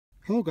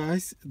Hello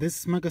guys, this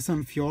is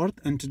Megason Fjord,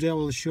 and today I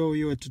will show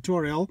you a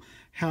tutorial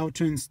how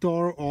to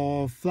install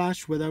or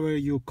flash, whatever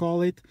you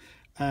call it,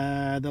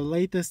 the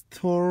latest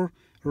THOR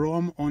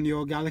ROM on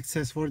your Galaxy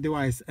S4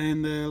 device.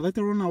 And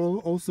later on I will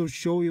also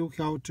show you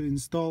how to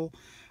install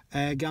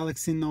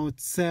Galaxy Note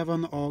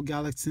 7 or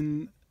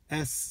Galaxy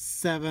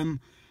S7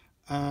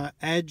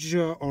 Edge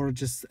or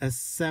just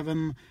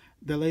S7,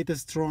 the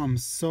latest ROMs.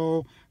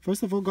 So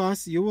first of all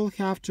guys, you will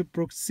have to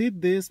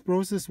proceed this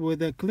process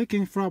with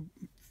clicking from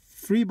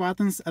three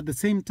buttons at the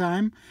same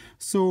time.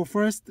 So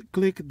first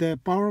click the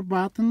power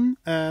button,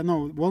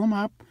 volume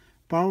up,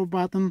 power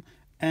button,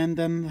 and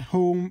then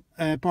home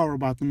power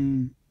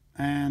button,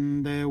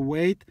 and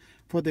wait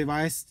for the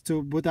device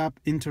to boot up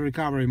into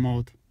recovery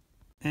mode.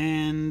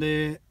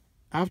 And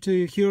after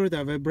you hear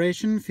the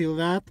vibration, feel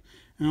that,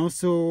 and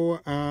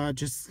also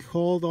just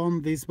hold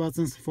on these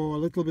buttons for a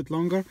little bit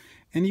longer,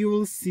 and you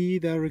will see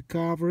the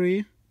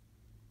recovery.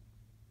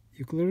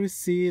 You clearly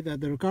see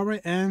that the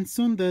recovery, and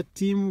soon the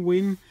team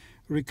win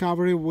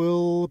recovery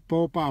will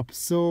pop up.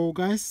 So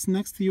guys,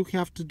 next you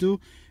have to do,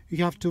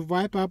 you have to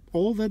wipe up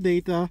all the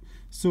data.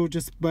 So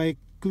just by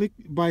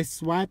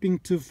swiping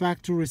to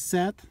factory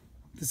reset,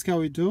 this is how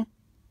we do.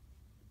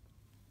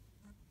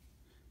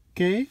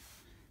 Okay,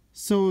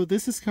 so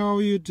this is how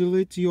you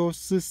delete your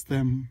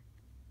system,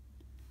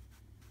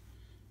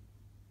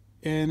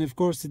 and of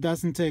course it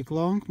doesn't take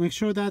long. Make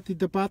sure that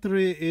the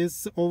battery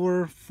is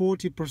over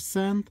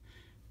 40%.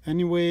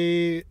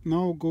 Anyway,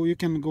 now you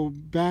can go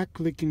back,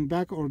 clicking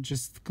back, or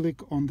just click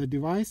on the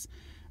device,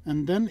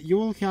 and then you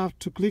will have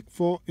to click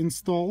for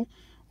install.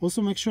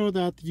 Also make sure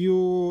that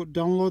you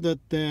downloaded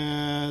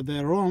the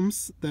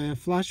ROMs, the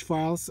flash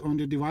files on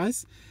the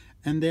device,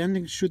 and the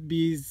ending should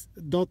be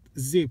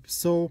 .zip.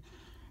 So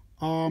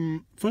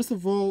first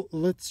of all,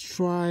 let's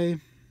try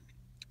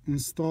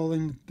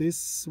installing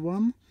this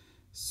one.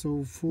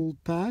 So full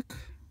pack,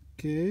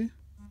 okay,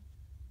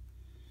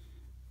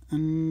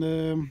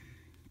 and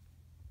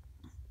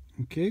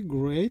okay,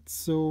 great.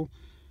 So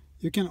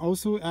you can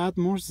also add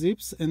more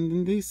zips, and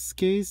in this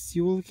case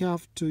you will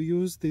have to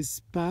use this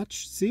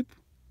patch zip.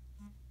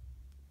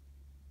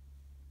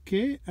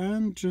 Okay,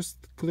 and just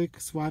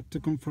click swipe to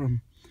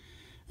confirm.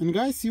 And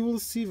guys, you will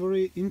see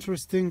very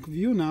interesting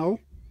view now.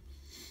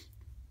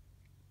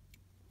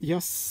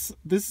 Yes,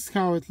 this is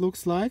how it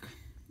looks like,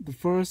 the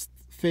first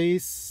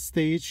phase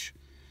stage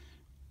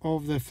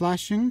of the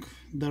flashing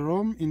the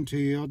ROM into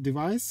your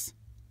device.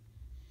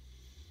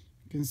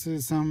 You can see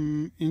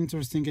some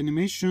interesting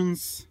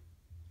animations,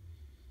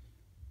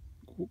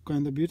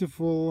 kind of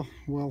beautiful,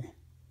 well,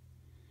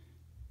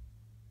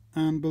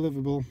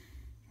 unbelievable.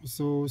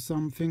 So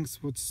some things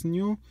what's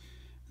new.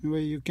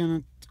 Anyway, you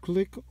cannot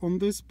click on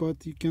this,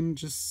 but you can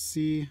just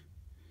see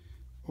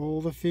all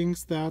the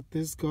things that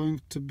is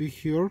going to be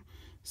here.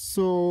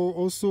 So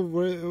also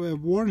a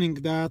warning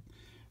that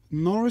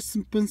no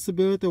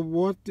responsibility of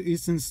what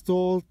is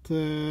installed,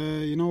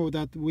 you know,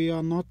 that we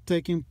are not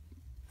taking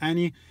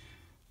any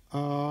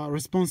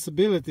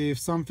responsibility if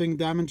something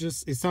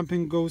damages, if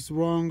something goes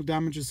wrong,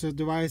 damages your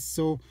device.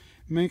 So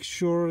make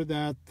sure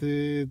that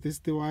this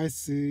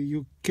device,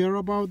 you care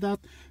about that.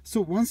 So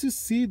once you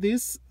see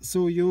this,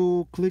 so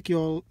you click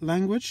your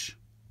language,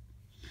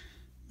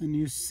 and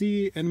you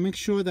see, and make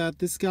sure that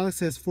this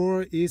Galaxy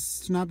S4 is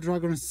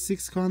Snapdragon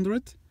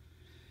 600.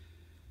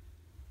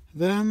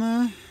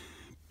 Then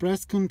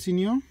press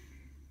continue,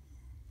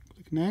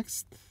 click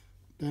next,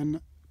 then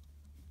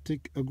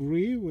tick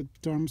agree with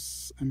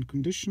terms and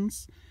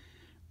conditions.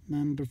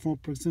 Then before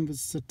proceeding with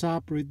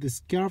setup, read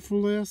this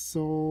carefully,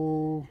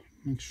 so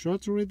make sure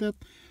to read that.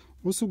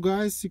 Also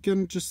guys, you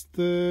can just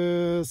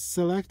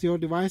select your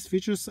device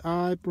features.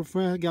 I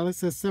prefer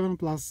Galaxy S7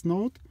 plus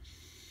Note,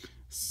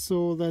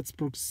 so let's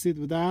proceed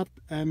with that.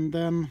 And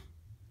then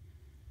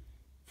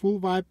full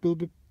wipe will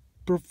be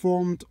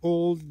performed,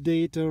 all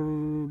data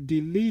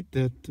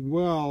deleted.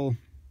 Well,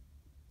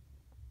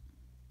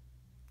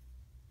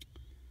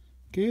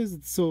 okay,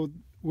 so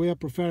we are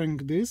preferring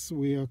this,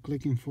 we are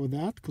clicking for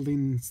that,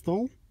 clean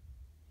install.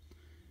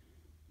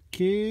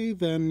 Okay,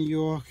 then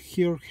you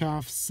here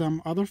have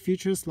some other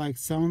features like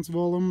sounds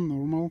volume,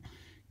 normal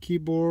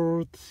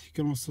keyboard. You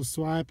can also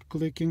swipe,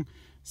 clicking,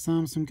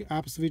 Samsung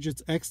apps,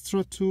 widgets,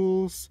 extra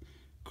tools,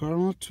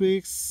 kernel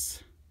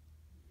tweaks.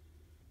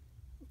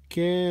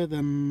 Okay,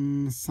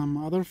 then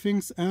some other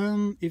things,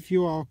 and if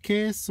you are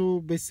okay, so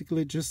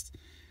basically just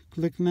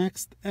click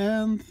next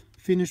and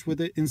finish with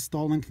the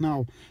installing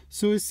now.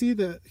 So you see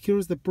that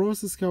here's the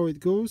process, how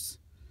it goes.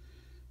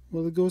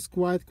 Well, it goes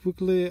quite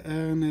quickly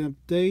and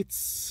it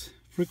updates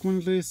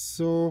frequently,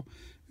 so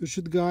you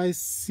should guys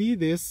see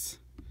this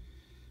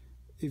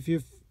if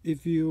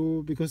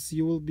you because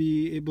you will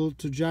be able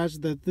to judge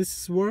that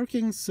this is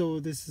working.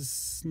 So this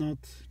is not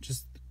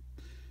just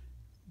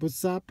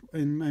boots up,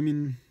 and I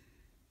mean,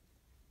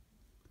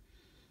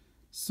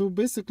 so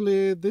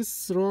basically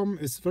this ROM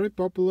is very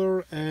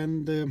popular,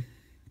 and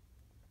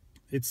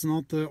it's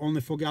not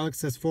only for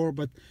Galaxy S4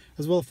 but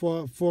as well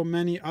for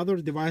many other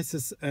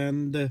devices,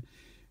 and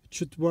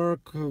should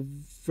work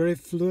very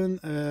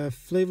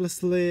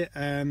flavorlessly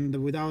and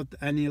without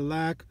any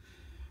lag.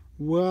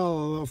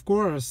 Well, of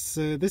course,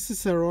 this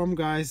is a ROM,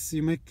 guys.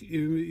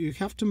 You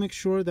have to make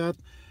sure that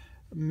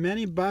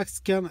many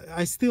bugs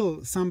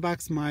some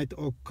bugs might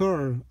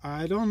occur.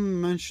 I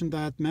don't mention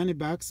that many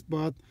bugs,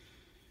 but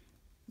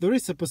there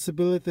is a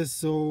possibility.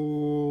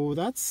 So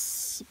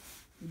this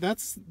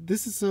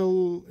is a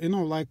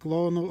like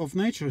law of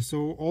nature.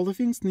 So all the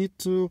things need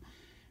to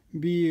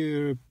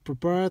be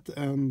prepared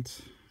and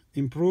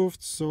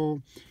improved.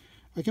 So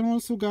I can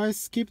also, guys,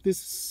 skip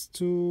this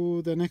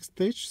to the next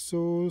stage,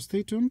 so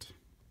stay tuned.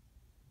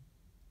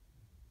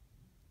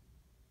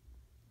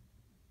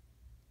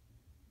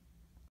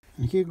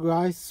 And here,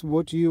 guys,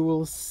 what you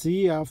will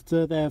see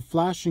after the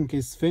flashing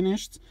is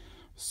finished.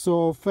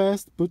 So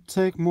first would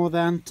take more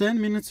than 10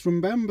 minutes.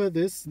 Remember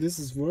this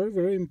is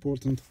very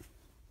important,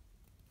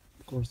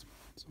 of course.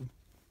 So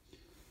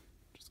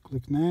just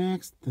click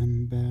next,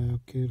 then back.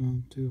 Okay,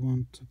 do you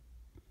want to?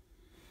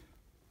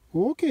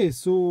 Okay,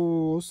 so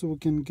also we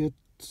can get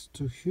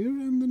to here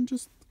and then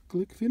just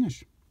click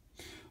finish.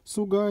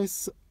 So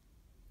guys,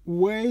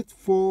 wait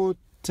for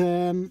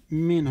 10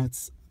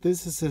 minutes.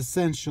 This is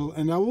essential,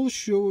 and I will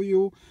show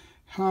you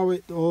how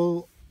it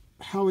all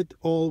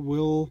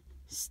will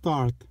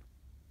start.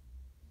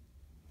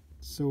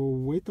 So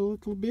wait a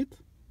little bit.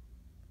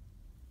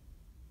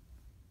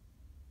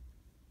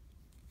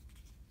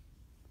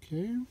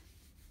 Okay.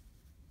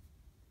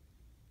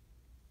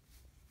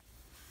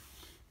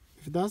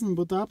 If it doesn't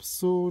boot up,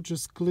 so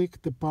just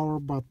click the power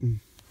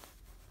button.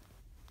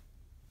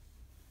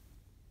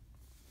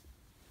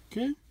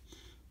 Okay,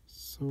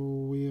 so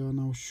we are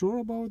now sure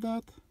about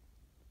that,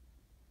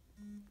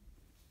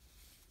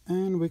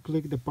 and we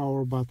click the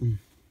power button.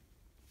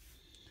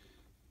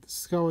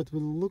 This is how it will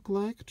look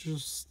like.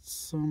 Just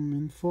some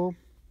info.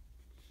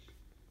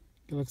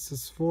 Galaxy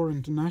S4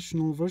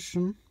 international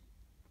version,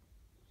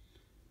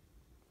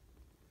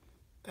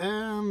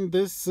 and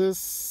this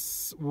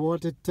is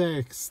what it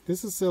takes.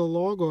 This is a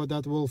logo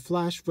that will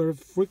flash very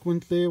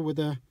frequently with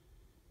a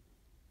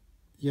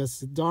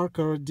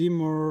darker,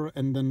 dimmer,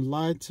 and then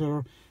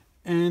lighter.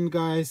 And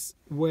guys,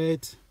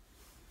 wait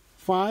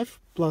 5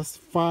 +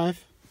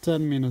 5,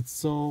 10 minutes.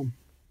 So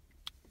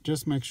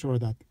just make sure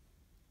that.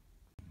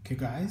 Okay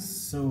guys,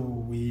 so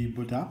we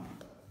boot up.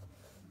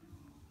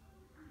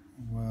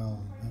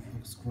 Well, that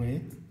looks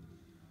great.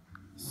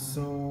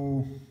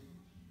 So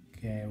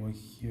okay,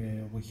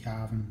 we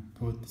haven't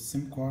put the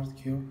SIM card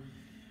here.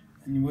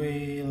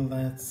 Anyway,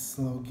 let's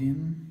log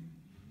in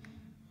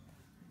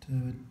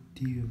to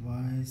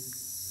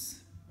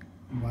device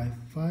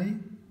Wi-Fi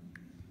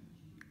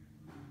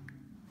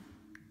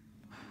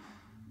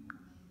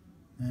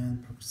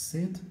and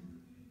proceed.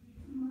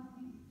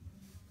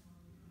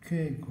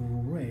 Okay,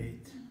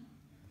 great.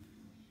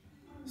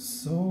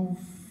 So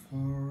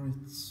far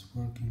it's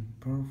working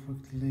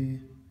perfectly.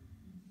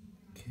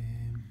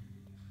 Okay.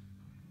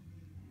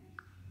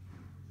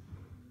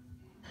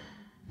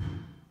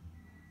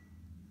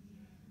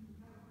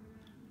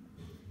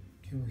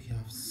 Okay, we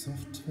have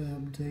software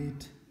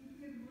update.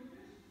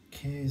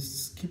 Okay,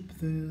 skip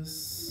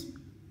this.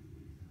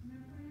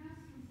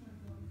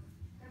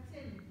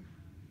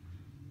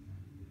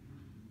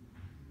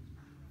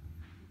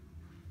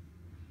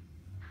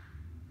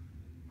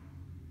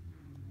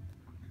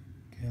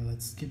 Okay,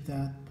 let's skip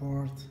that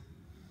part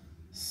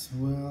as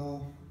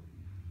well.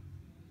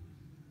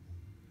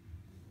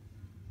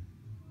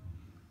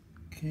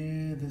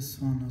 Okay, this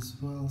one as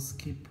well,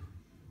 skip.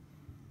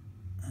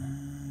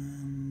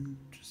 And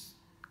just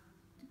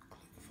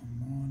click for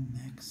more,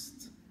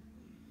 next.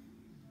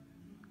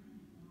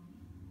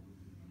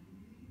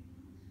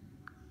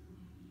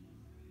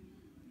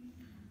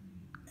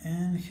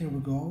 And here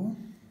we go.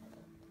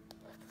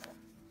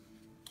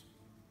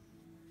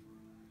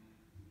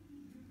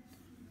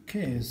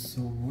 Okay,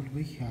 so what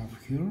we have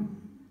here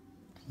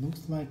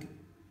looks like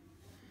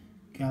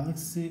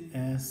Galaxy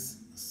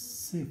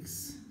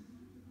S6.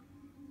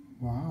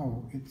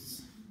 Wow,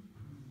 it's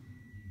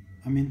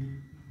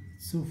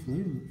so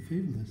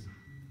flavorless.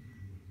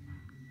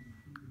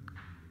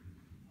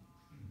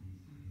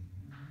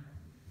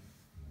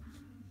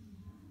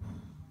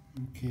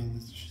 Okay,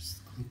 let's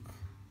just click.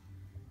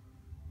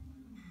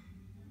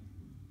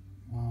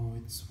 Wow,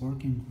 it's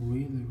working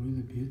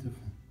really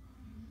beautiful.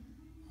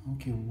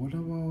 Okay, what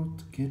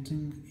about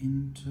getting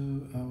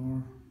into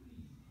our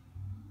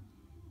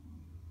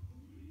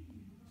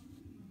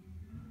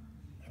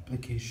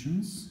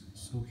applications?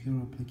 So here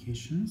are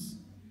applications.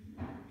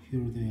 Here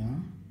they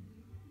are.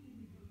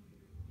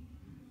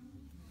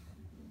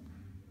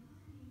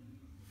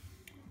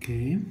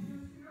 Okay.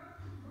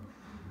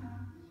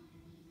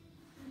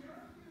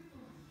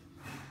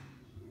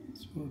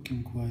 It's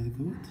working quite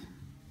good.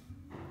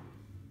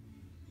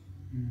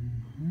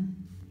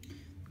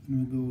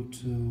 Then we go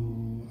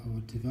to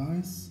our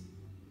device.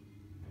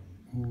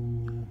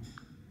 Oh,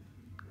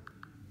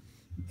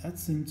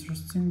 that's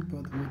interesting,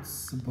 but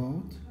what's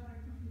about?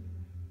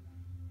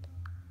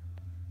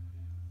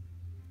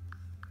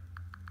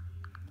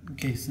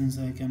 Okay, since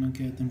I cannot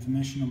get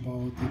information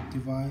about the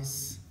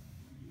device,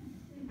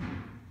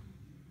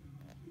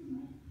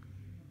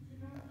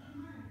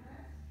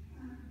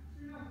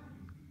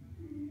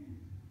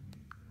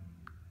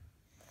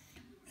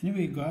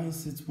 anyway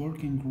guys, it's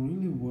working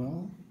really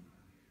well.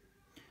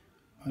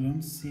 I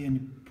don't see any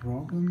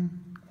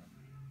problem.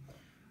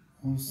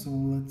 Also,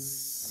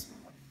 let's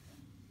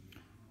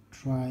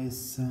try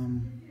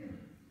some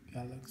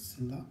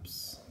Galaxy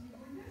Labs.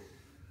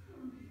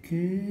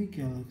 Okay,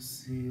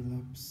 Galaxy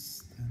Labs.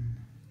 Then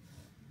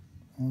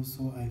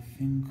also I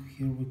think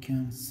here we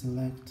can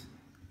select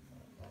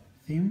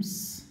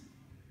themes.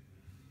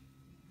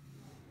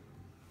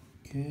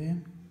 Okay.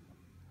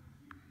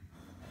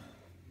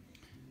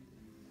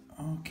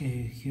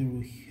 Okay, here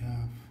we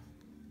have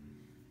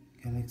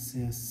Galaxy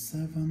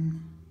S7,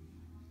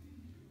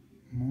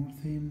 more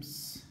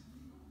themes.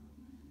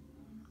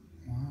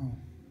 Wow.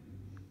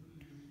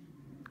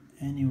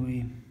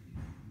 Anyway,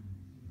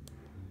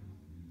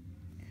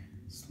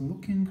 it's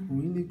looking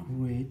really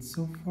great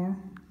so far.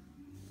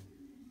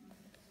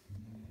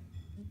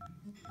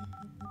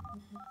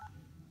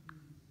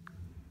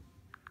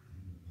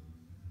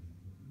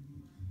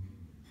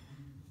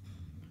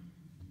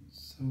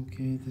 So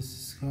okay, this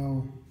is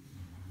how,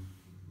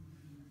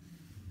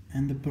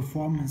 and the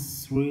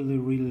performance is really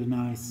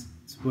nice.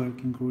 It's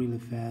working really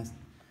fast.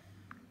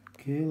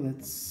 Okay,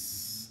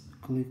 let's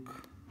click.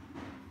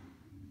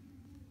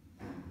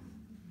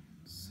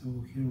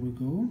 So here we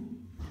go.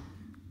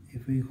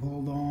 If we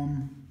hold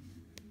on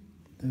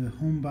the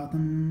home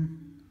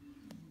button,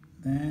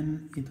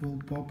 then it will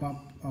pop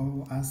up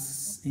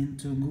us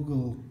into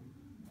Google.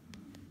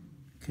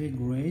 Okay,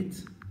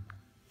 great.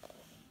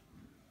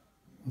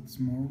 What's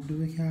more do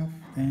we have?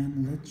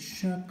 Then let's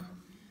check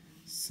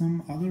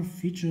some other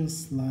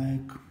features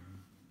like,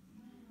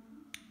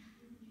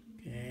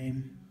 okay,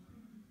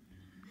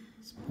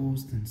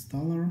 post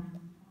installer.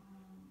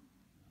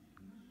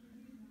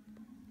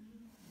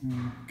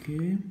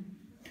 Okay.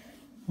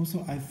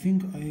 Also, I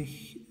think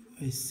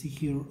I see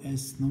here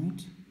S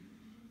Note.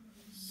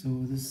 So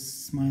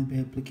this might be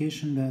an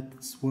application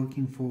that's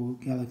working for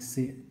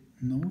Galaxy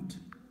Note.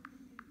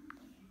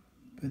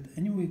 But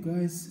anyway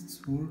guys,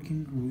 it's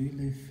working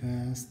really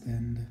fast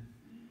and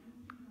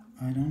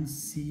I don't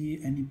see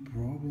any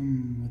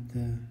problem with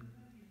the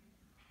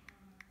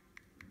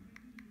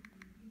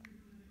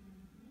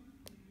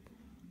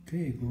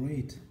okay,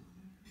 great.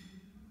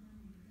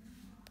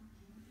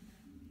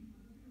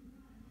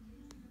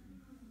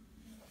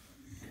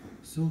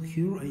 So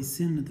here I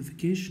see a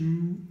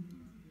notification.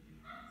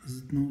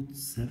 Is it Note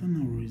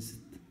 7 or is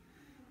it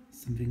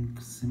something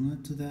similar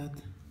to that?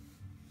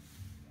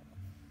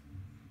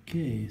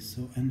 Okay,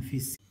 so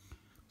NVC.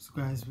 So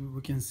guys,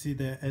 we can see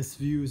the S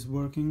View is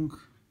working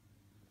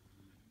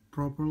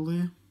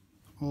properly.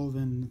 All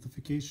the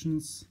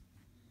notifications.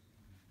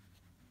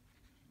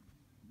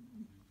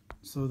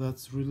 So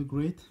that's really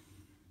great.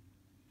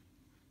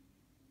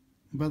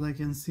 But I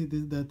can see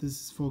that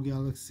this is for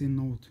Galaxy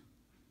Note,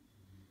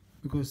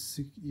 because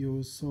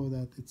you saw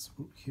that it's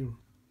here.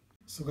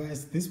 So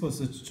guys, this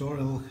was a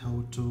tutorial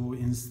how to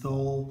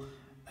install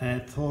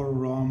a THOR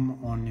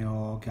ROM on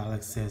your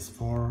Galaxy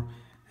S4,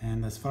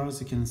 and as far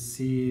as you can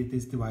see,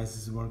 this device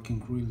is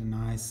working really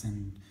nice,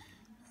 and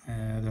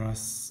there are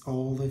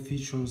all the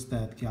features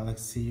that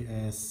Galaxy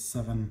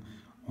S7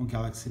 or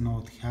Galaxy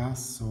Note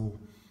has. So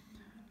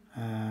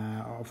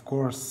of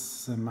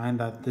course, mind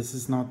that this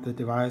is not the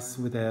device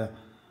with the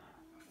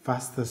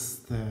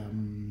fastest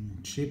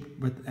chip,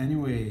 but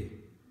anyway,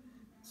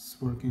 it's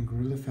working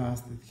really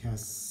fast. It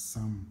has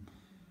some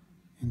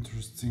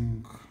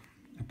interesting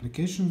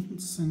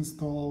applications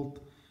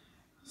installed.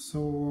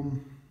 So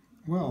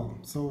well,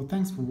 so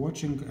thanks for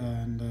watching,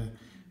 and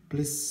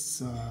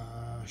please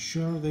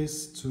share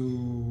this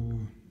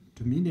to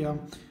media,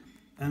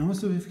 and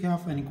also if you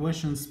have any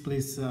questions,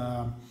 please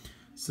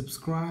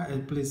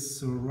subscribe,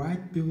 please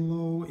write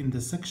below in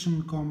the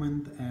section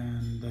comment,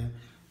 and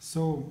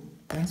so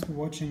thanks for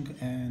watching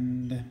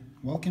and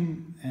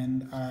welcome,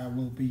 and I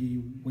will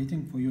be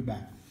waiting for you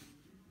back.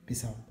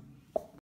 Peace out.